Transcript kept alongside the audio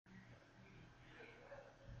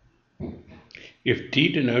If D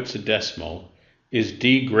denotes a decimal, is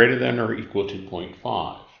D greater than or equal to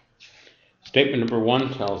 0.5? Statement number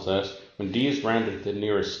 1 tells us when D is rounded to the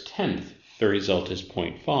nearest tenth, the result is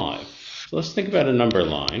 0.5. So let's think about a number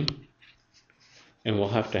line, and we'll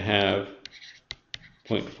have to have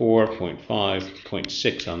 0.4, 0.5,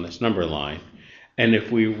 0.6 on this number line. And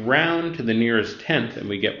if we round to the nearest tenth and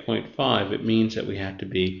we get 0.5, it means that we have to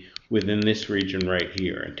be within this region right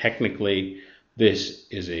here. And technically, this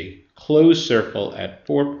is a closed circle at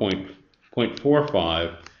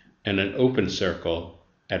 4.45 and an open circle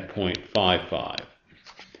at 0.55.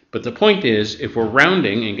 But the point is, if we're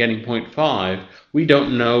rounding and getting 0.5, we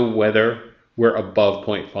don't know whether we're above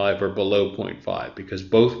 0.5 or below 0.5, because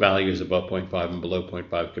both values above 0.5 and below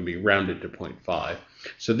 0.5 can be rounded to 0.5.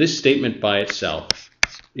 So this statement by itself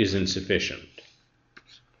is insufficient.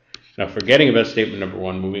 Now, forgetting about statement number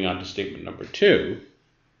 1, moving on to statement number 2,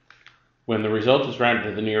 when the result is rounded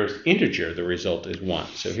to the nearest integer, the result is 1.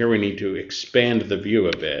 So here we need to expand the view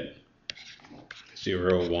a bit.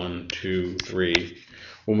 0, 1, 2, 3.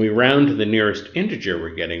 When we round to the nearest integer,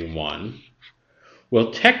 we're getting 1.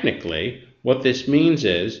 Well, technically, what this means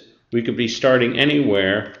is we could be starting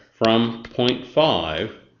anywhere from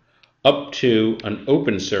 0.5 up to an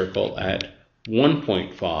open circle at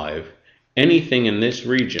 1.5. Anything in this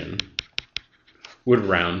region would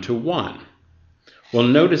round to 1. Well,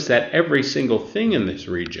 notice that every single thing in this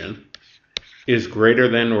region is greater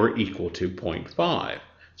than or equal to 0.5.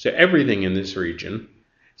 So everything in this region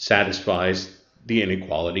satisfies the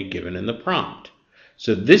inequality given in the prompt.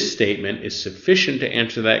 So this statement is sufficient to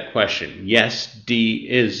answer that question. Yes, D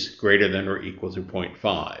is greater than or equal to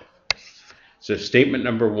 0.5. So statement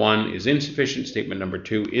number 1 is insufficient. Statement number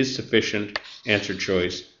 2 is sufficient. Answer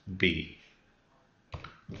choice B.